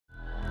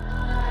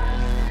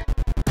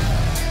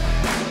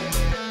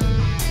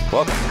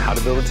Welcome to How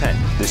to Build a Tent.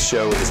 This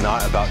show is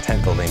not about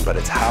tent building, but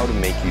it's how to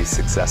make you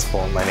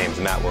successful. My name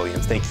is Matt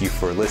Williams. Thank you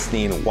for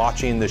listening and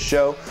watching the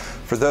show.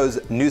 For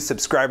those new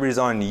subscribers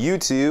on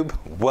YouTube,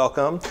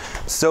 welcome.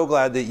 So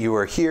glad that you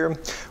are here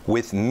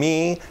with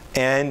me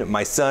and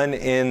my son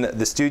in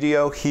the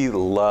studio. He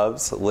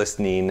loves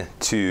listening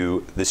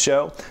to the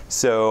show.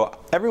 So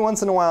every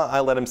once in a while I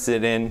let him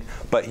sit in,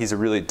 but he's a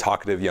really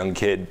talkative young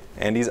kid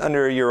and he's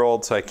under a year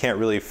old, so I can't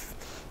really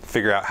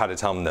figure out how to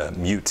tell him to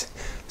mute.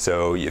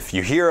 So if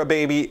you hear a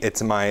baby,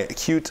 it's my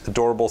cute,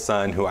 adorable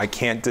son who I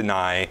can't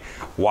deny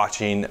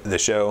watching the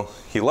show.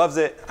 He loves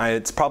it.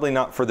 It's probably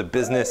not for the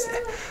business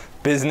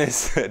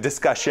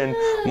discussion,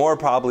 more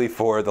probably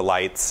for the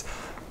lights,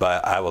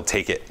 but I will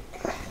take it.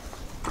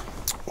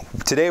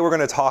 Today we're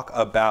going to talk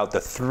about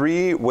the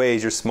 3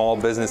 ways your small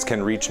business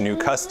can reach new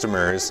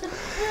customers.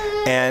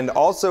 And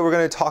also we're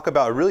going to talk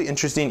about a really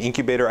interesting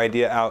incubator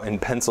idea out in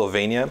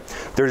Pennsylvania.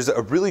 There's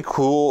a really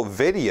cool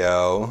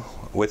video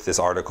with this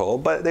article,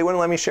 but they wouldn't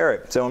let me share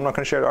it, so I'm not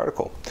going to share the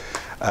article.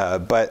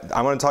 But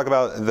I want to talk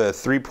about the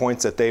 3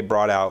 points that they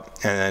brought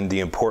out and the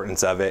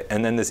importance of it,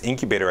 and then this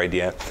incubator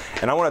idea.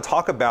 And I want to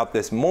talk about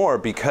this more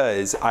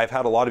because I've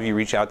had a lot of you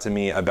reach out to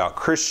me about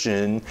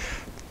Christian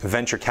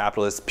venture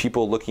capitalists,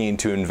 people looking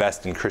to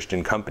invest in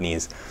Christian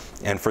companies.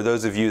 And for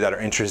those of you that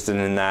are interested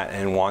in that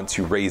and want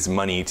to raise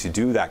money to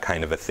do that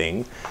kind of a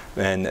thing,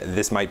 then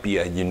this might be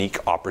a unique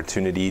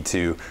opportunity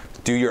to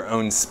do your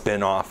own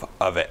spin-off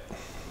of it.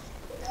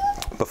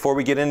 Before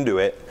we get into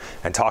it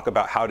and talk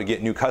about how to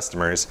get new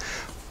customers,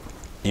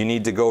 you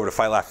need to go over to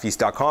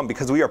fightlaughfeast.com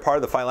because we are part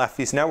of the Fight Laugh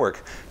Feast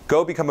network.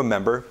 Go become a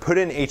member, put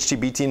in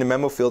HtBT in the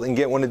memo field, and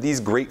get one of these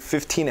great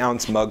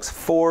 15-ounce mugs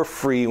for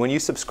free when you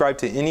subscribe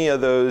to any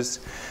of those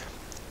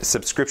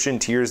subscription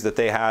tiers that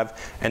they have.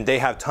 And they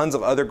have tons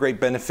of other great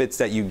benefits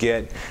that you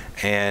get,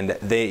 and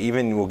they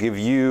even will give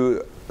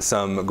you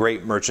some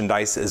great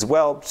merchandise as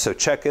well. So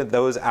check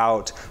those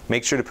out.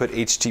 Make sure to put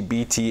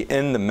HtBT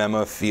in the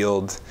memo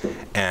field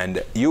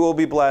and you will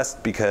be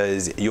blessed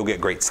because you'll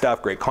get great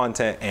stuff, great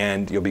content,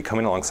 and you'll be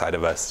coming alongside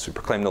of us to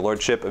proclaim the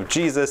Lordship of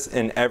Jesus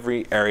in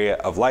every area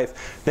of life.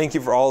 Thank you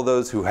for all of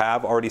those who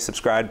have already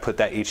subscribed. Put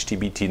that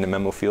HtBT in the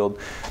memo field.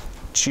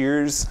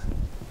 Cheers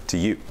to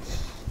you.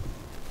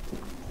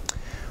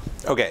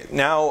 Okay,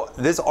 now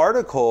this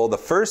article, the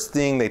first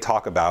thing they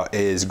talk about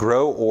is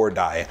grow or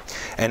die.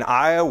 And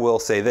I will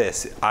say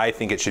this, I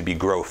think it should be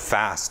grow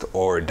fast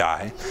or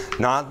die.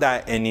 Not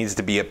that it needs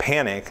to be a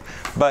panic,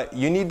 but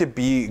you need to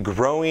be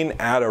growing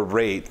at a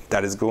rate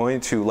that is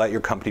going to let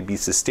your company be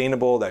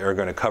sustainable, that you're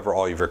going to cover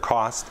all of your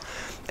costs.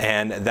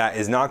 And that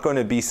is not going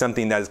to be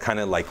something that is kind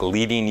of like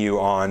leading you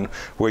on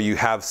where you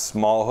have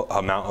small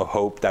amount of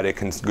hope that it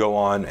can go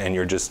on and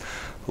you're just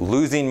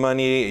losing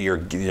money, you're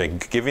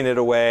giving it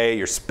away,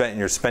 you're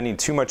spending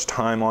too much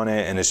time on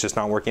it and it's just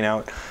not working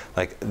out.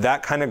 Like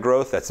that kind of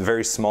growth that's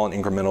very small and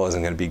incremental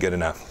isn't going to be good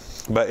enough.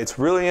 But it's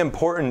really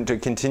important to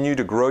continue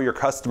to grow your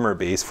customer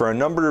base for a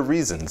number of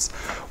reasons.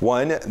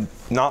 One,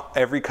 not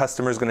every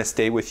customer is going to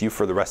stay with you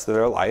for the rest of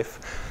their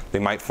life. They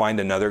might find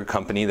another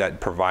company that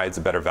provides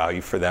a better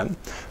value for them.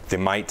 They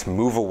might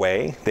move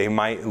away. They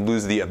might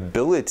lose the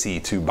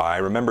ability to buy.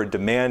 Remember,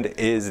 demand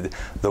is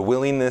the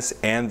willingness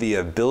and the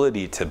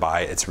ability to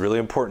buy. It's really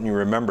important you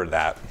remember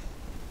that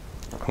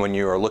when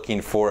you are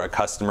looking for a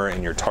customer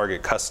and your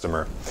target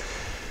customer.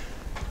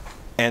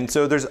 And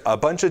so there's a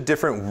bunch of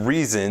different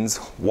reasons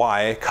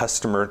why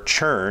customer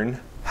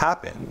churn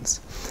happens.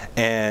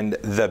 And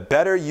the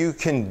better you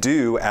can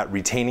do at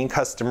retaining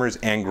customers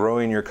and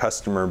growing your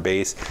customer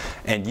base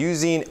and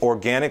using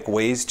organic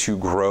ways to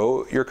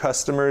grow your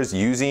customers,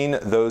 using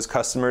those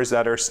customers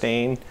that are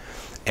staying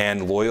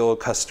and loyal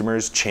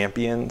customers,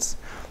 champions,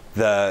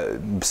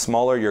 the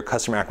smaller your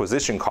customer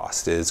acquisition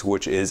cost is,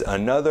 which is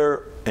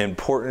another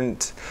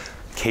important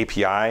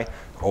KPI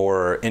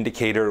or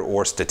indicator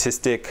or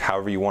statistic,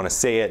 however you want to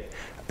say it,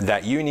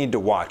 that you need to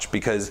watch,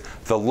 because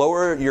the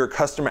lower your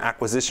customer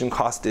acquisition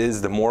cost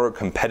is, the more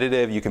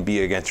competitive you can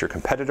be against your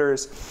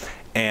competitors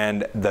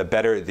and the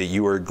better that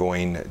you are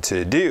going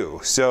to do.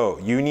 So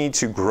you need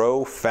to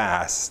grow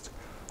fast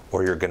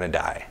or you're going to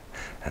die.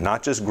 And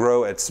not just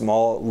grow at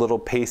small little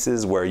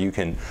paces where you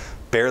can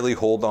barely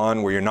hold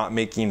on, where you're not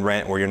making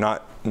rent, where you're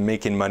not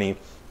making money,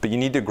 but you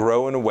need to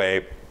grow in a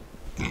way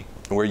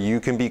where you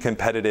can be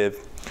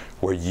competitive,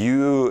 where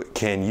you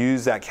can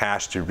use that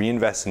cash to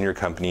reinvest in your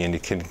company and to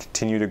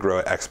continue to grow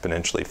it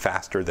exponentially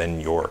faster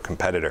than your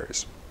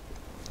competitors.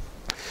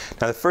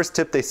 Now, the first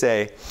tip they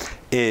say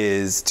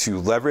is to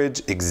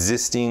leverage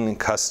existing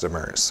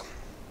customers.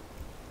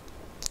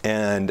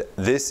 And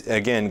this,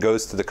 again,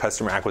 goes to the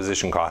customer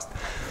acquisition cost.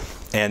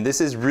 And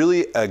this is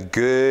really a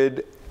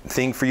good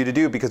thing for you to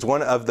do because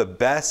one of the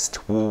best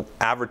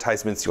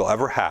advertisements you'll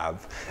ever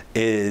have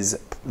is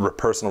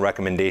personal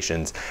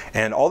recommendations.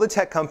 And all the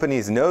tech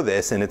companies know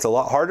this, and it's a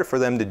lot harder for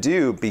them to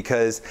do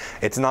because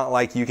it's not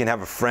like you can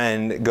have a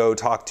friend go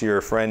talk to your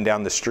friend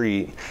down the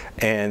street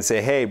and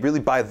say, hey, really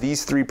buy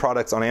these 3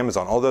 products on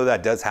Amazon, although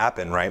that does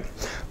happen, right?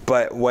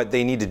 But what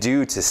they need to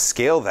do to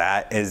scale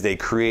that is they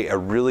create a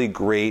really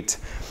great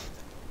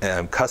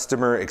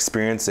customer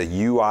experience, a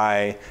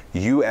UI,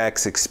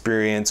 UX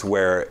experience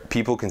where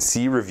people can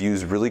see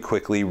reviews really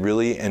quickly,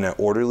 really in an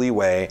orderly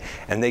way,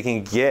 and they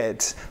can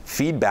get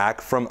feedback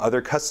from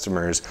other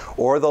customers,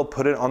 or they'll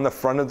put it on the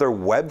front of their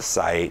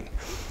website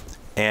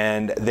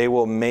and they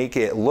will make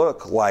it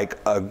look like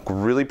a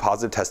really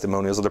positive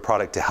testimonials of the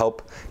product to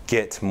help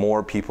get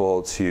more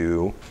people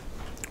to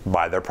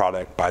buy their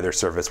product, buy their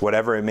service,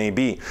 whatever it may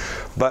be.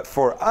 But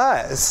for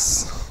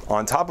us,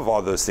 on top of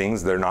all those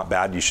things, they're not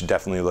bad, you should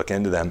definitely look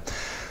into them.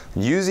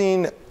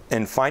 Using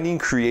and finding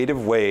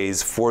creative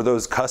ways for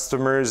those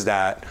customers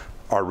that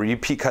are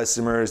repeat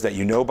customers that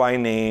you know by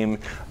name,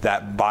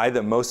 that buy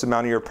the most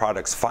amount of your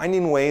products,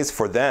 finding ways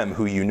for them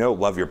who you know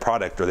love your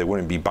product or they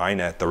wouldn't be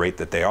buying at the rate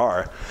that they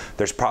are.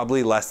 There's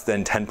probably less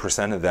than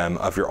 10% of them,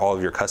 of all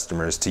of your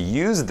customers, to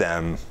use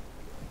them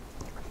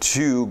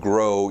to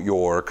grow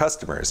your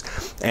customers.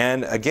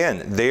 And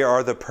again, they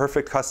are the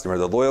perfect customer,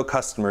 the loyal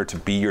customer to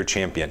be your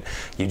champion.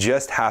 You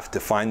just have to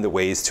find the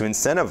ways to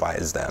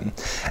incentivize them.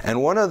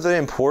 And one of the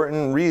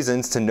important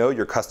reasons to know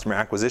your customer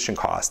acquisition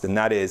cost, and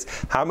that is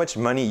how much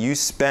money you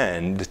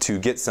spend to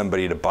get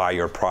somebody to buy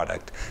your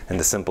product in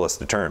the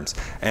simplest of terms.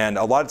 And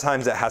a lot of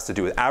times that has to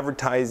do with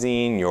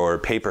advertising, your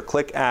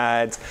pay-per-click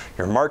ads,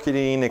 your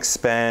marketing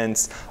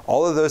expense,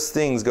 all of those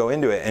things go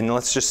into it. And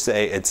let's just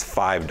say it's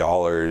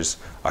 $5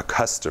 a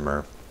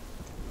customer.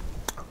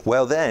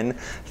 Well, then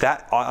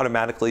that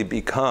automatically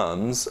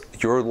becomes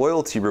your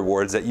loyalty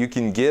rewards that you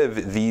can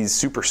give these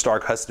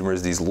superstar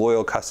customers, these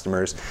loyal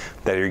customers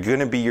that are going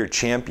to be your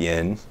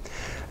champion.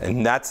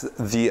 And that's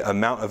the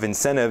amount of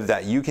incentive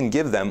that you can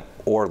give them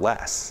or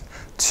less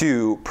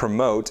to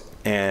promote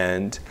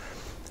and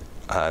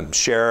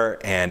share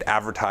and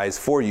advertise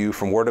for you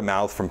from word of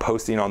mouth, from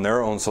posting on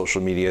their own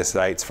social media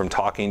sites, from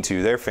talking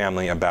to their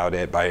family about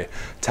it, by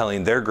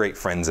telling their great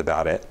friends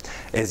about it,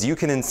 is you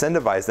can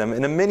incentivize them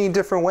in many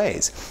different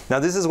ways. Now,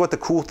 this is what the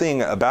cool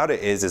thing about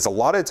it is a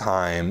lot of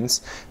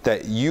times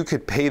that you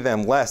could pay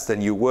them less than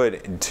you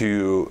would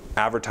to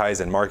advertise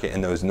and market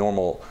in those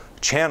normal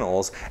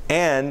channels,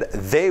 and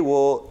they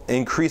will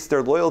increase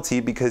their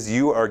loyalty because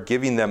you are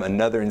giving them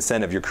another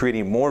incentive. You're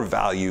creating more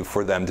value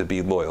for them to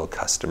be loyal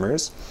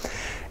customers.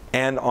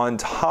 And on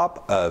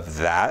top of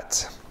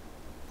that,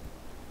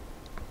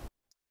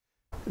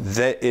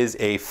 that is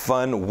a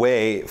fun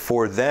way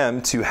for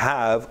them to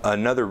have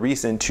another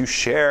reason to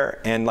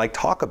share and like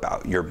talk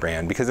about your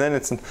brand, because then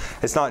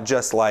it's not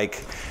just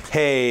like,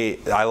 hey,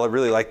 I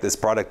really like this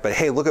product, but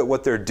hey, look at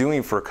what they're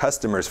doing for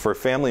customers, for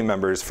family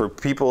members, for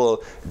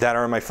people that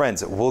are my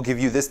friends. We'll give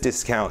you this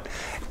discount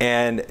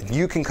and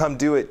you can come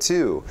do it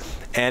too.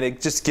 And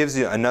it just gives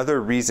you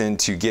another reason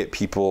to get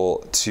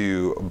people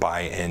to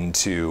buy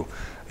into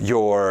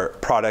your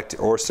product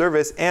or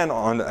service. And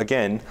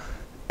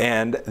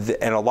and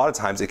a lot of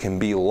times it can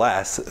be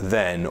less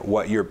than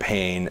what you're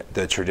paying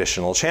the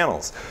traditional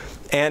channels.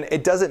 And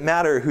it doesn't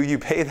matter who you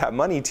pay that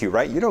money to,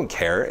 right? You don't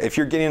care. If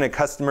you're getting a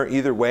customer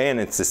either way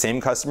and it's the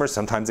same customer,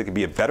 sometimes it could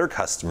be a better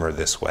customer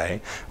this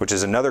way, which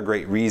is another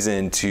great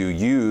reason to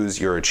use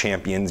your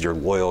champions, your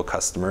loyal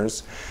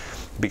customers,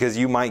 because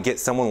you might get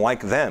someone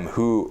like them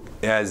who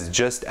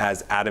just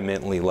as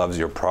adamantly loves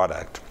your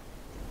product.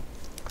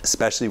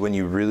 Especially when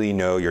you really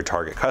know your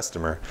target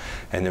customer,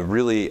 and it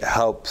really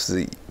helps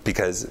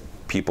because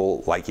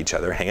people like each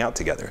other, hang out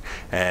together,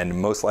 and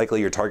most likely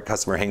your target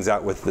customer hangs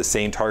out with the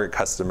same target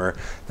customer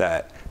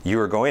that you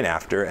are going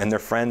after, and they're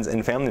friends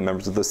and family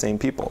members of those same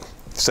people.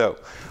 So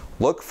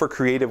look for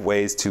creative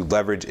ways to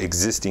leverage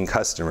existing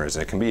customers.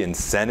 It can be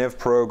incentive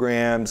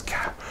programs,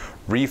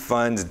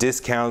 refunds,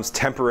 discounts,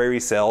 temporary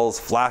sales,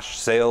 flash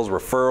sales,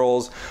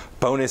 referrals,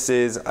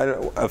 bonuses,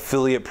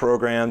 affiliate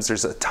programs.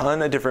 There's a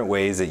ton of different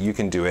ways that you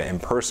can do it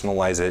and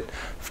personalize it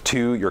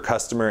to your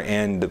customer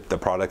and the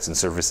products and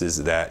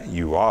services that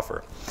you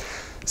offer.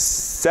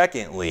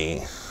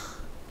 Secondly,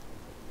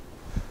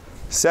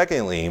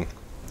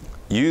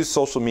 use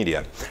social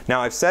media. Now,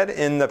 I've said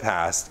in the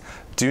past,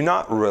 do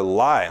not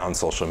rely on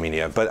social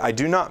media, but I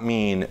do not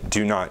mean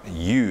do not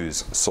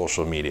use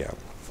social media.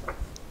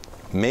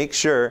 Make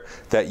sure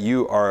that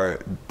you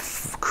are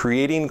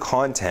creating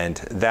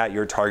content that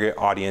your target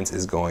audience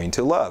is going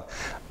to love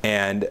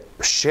and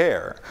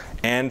share,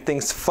 and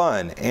things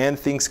fun and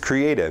things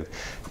creative.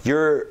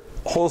 Your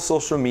whole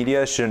social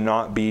media should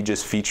not be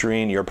just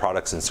featuring your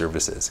products and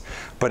services,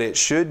 but it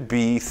should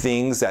be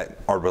things that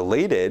are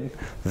related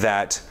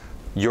that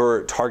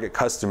your target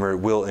customer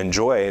will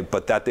enjoy,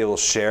 but that they will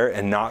share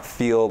and not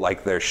feel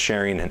like they're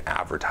sharing an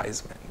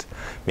advertisement.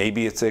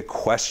 Maybe it's a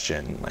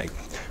question, like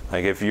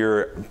if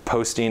you're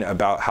posting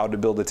about how to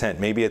build a tent,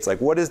 maybe it's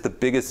like, what is the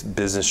biggest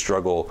business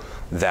struggle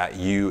that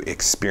you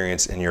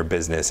experience in your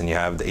business? And you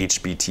have the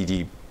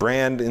HtBT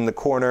brand in the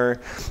corner,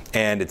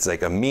 and it's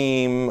like a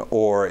meme,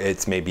 or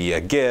it's maybe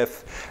a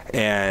GIF,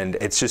 and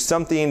it's just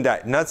something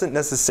that doesn't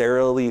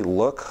necessarily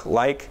look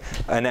like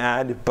an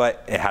ad,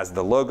 but it has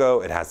the logo,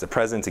 it has the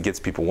presence, it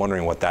gets people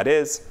wondering what that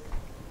is.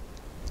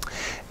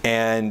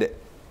 And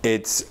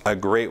it's a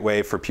great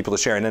way for people to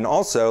share. And then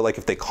also, like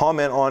if they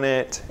comment on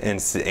it and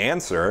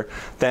answer,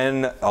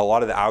 then a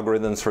lot of the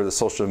algorithms for the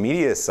social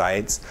media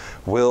sites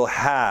will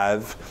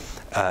have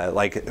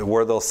like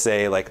where they'll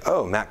say like,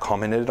 oh, Matt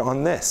commented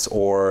on this,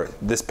 or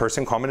this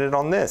person commented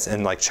on this,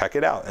 and like check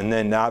it out. And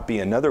then that be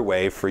another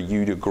way for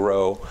you to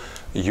grow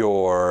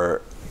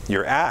your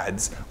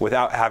ads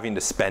without having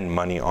to spend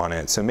money on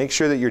it. So make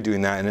sure that you're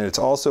doing that. And it's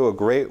also a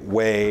great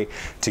way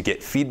to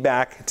get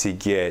feedback, to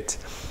get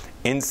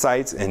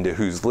insights into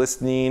who's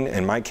listening,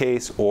 in my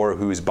case, or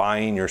who's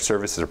buying your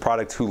services or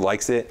product, who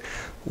likes it.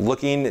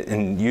 Looking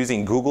and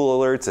using Google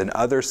Alerts and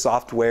other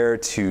software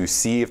to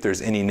see if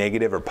there's any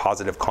negative or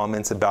positive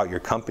comments about your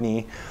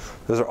company.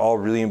 Those are all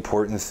really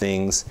important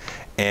things,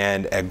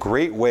 and a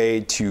great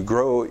way to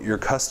grow your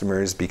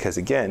customers, because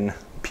again,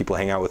 people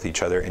hang out with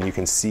each other and you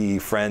can see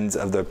friends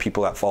of the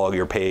people that follow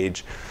your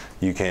page.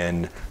 You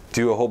can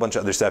do a whole bunch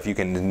of other stuff. You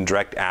can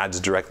direct ads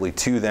directly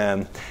to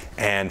them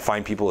and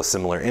find people with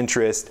similar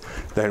interest.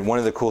 Then one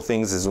of the cool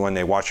things is when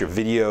they watch your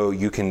video,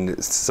 you can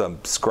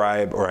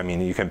subscribe, or I mean,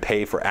 you can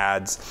pay for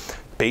ads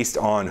based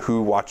on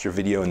who watched your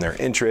video and their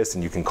interest,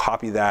 and you can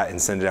copy that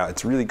and send it out.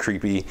 It's really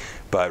creepy,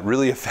 but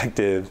really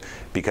effective,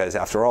 because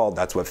after all,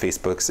 that's what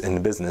Facebook's in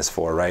the business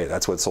for, right?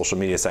 That's what social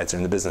media sites are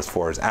in the business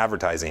for, is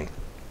advertising.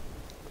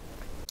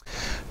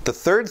 The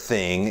third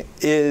thing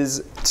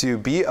is to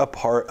be a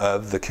part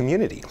of the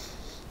community.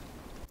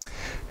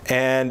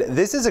 And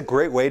this is a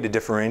great way to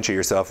differentiate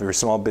yourself if you're a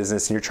small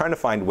business and you're trying to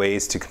find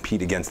ways to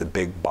compete against the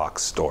big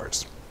box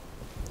stores.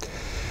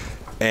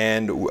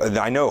 And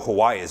I know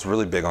Hawaii is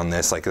really big on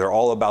this. Like, they're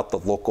all about the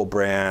local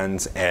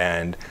brands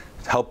and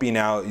helping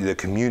out the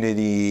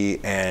community,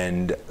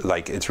 and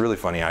like, it's really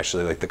funny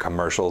actually, like the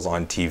commercials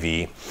on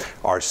TV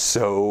are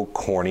so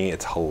corny,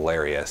 it's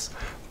hilarious.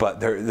 But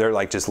they're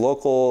like just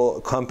local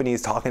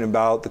companies talking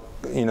about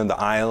the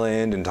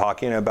island, and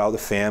talking about the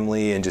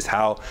family, and just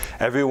how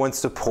everyone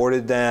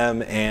supported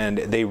them, and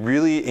they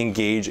really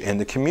engage in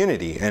the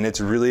community, and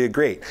it's really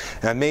great.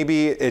 And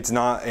maybe it's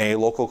not a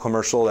local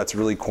commercial that's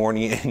really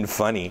corny and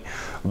funny,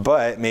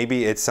 but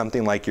maybe it's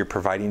something like you're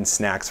providing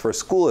snacks for a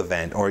school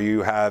event, or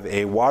you have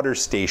a water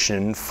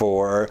station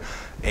for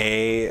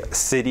a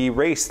city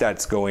race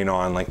that's going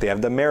on, like they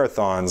have the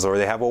marathons, or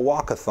they have a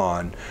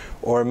walkathon,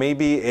 or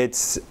maybe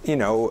it's,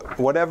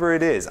 whatever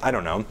it is, I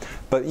don't know.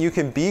 But you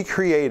can be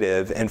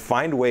creative and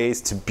find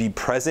ways to be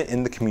present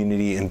in the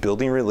community and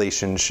building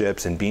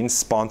relationships and being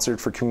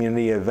sponsored for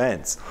community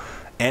events,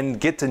 and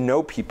get to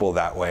know people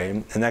that way.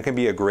 And that can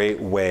be a great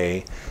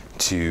way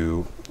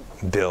to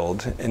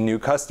build new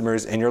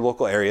customers in your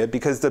local area,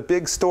 because the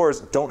big stores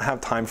don't have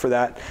time for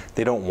that.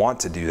 They don't want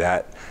to do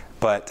that.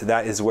 But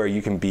that is where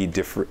you can be a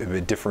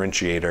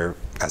differentiator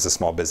as a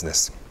small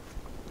business.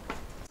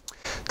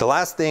 The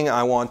last thing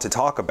I want to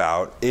talk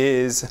about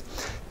is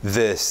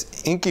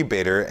this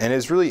incubator, and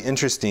it's really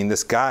interesting.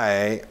 This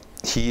guy,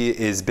 he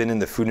has been in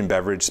the food and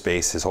beverage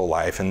space his whole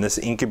life, and this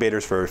incubator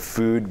is for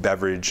food,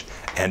 beverage,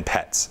 and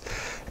pets.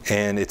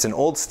 And it's an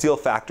old steel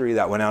factory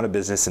that went out of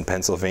business in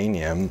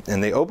Pennsylvania,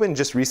 and they opened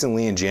just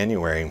recently in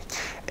January.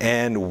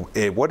 And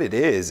what it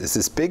is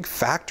this big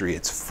factory.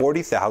 It's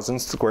 40,000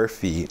 square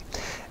feet,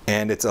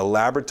 and it's a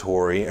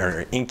laboratory,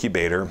 or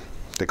incubator.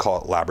 They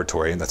call it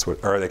laboratory, and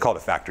or they call it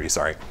a factory,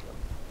 sorry.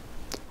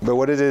 But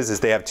what it is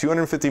they have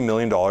 $250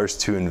 million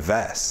to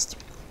invest.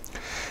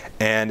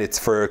 And it's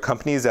for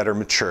companies that are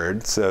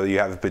matured. So you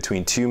have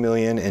between $2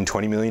 million and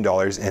 $20 million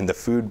in the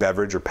food,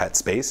 beverage, or pet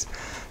space.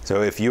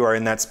 So if you are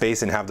in that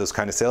space and have those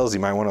kind of sales, you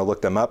might want to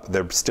look them up.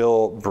 They're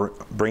still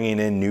bringing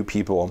in new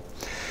people.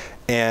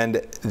 And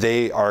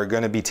they are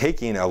going to be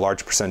taking a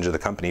large percentage of the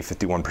company,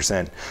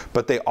 51%.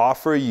 But they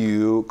offer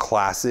you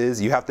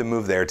classes. You have to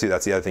move there too.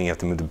 That's the other thing. You have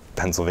to move to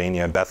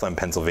Pennsylvania. Bethlehem,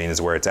 Pennsylvania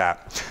is where it's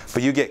at.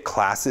 But you get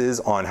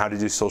classes on how to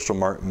do social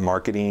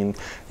marketing.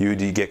 You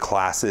get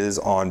classes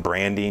on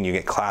branding. You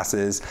get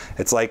classes.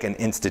 It's like an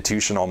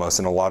institution almost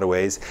in a lot of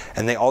ways.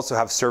 And they also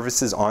have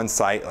services on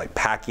site, like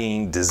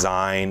packing,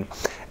 design.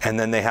 And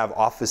then they have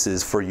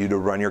offices for you to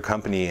run your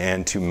company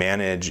and to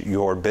manage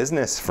your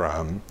business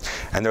from.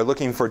 And they're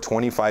looking for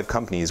 25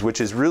 companies,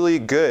 which is really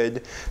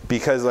good,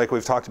 because like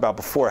we've talked about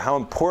before, how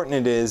important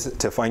it is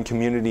to find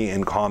community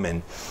in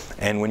common.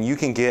 And when you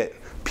can get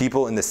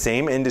people in the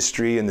same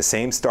industry and the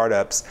same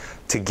startups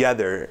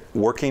together,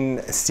 working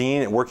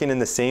in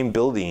the same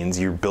buildings,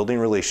 you're building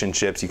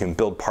relationships, you can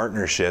build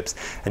partnerships,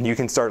 and you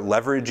can start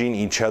leveraging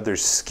each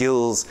other's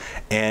skills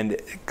and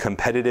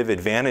competitive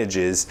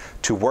advantages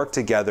to work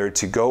together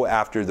to go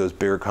after those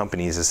bigger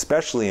companies,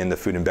 especially in the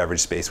food and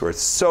beverage space, where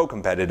it's so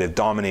competitive,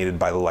 dominated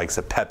by the likes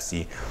of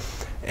Pepsi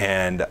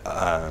and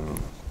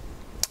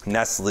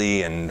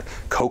Nestle and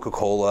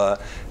Coca-Cola.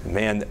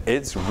 Man,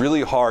 it's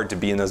really hard to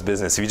be in those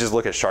businesses. If you just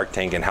look at Shark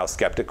Tank and how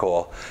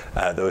skeptical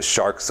those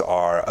sharks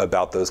are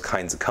about those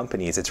kinds of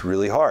companies, it's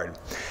really hard.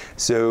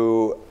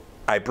 So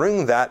I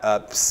bring that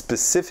up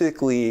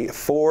specifically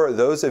for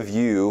those of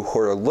you who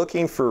are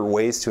looking for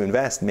ways to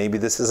invest. Maybe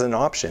this is an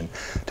option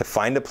to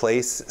find a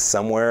place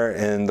somewhere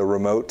in the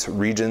remote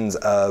regions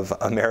of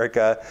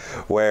America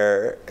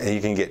where you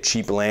can get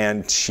cheap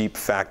land, cheap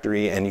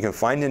factory, and you can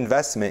find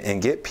investment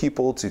and get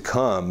people to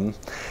come.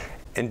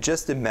 And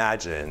just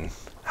imagine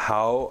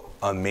how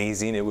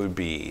amazing it would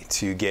be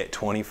to get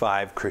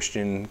 25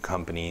 Christian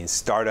companies,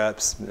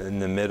 startups in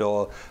the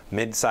middle,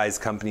 mid-sized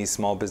companies,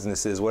 small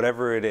businesses,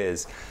 whatever it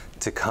is,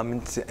 to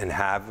come and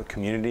have a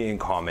community in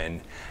common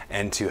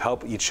and to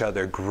help each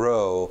other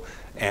grow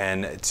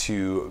and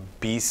to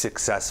be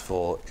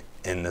successful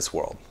in this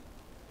world.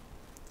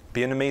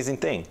 Be an amazing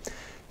thing.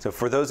 So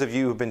for those of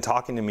you who've been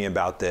talking to me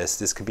about this,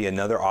 this could be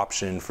another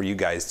option for you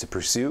guys to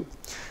pursue.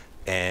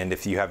 And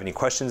if you have any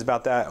questions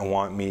about that and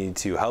want me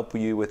to help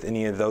you with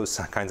any of those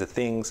kinds of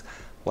things,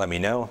 let me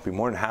know. I'd be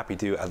more than happy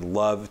to. I'd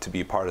love to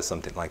be a part of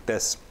something like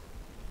this.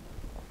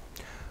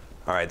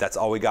 All right, that's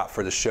all we got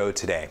for the show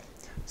today.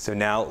 So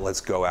now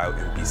let's go out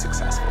and be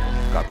successful.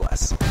 God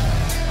bless.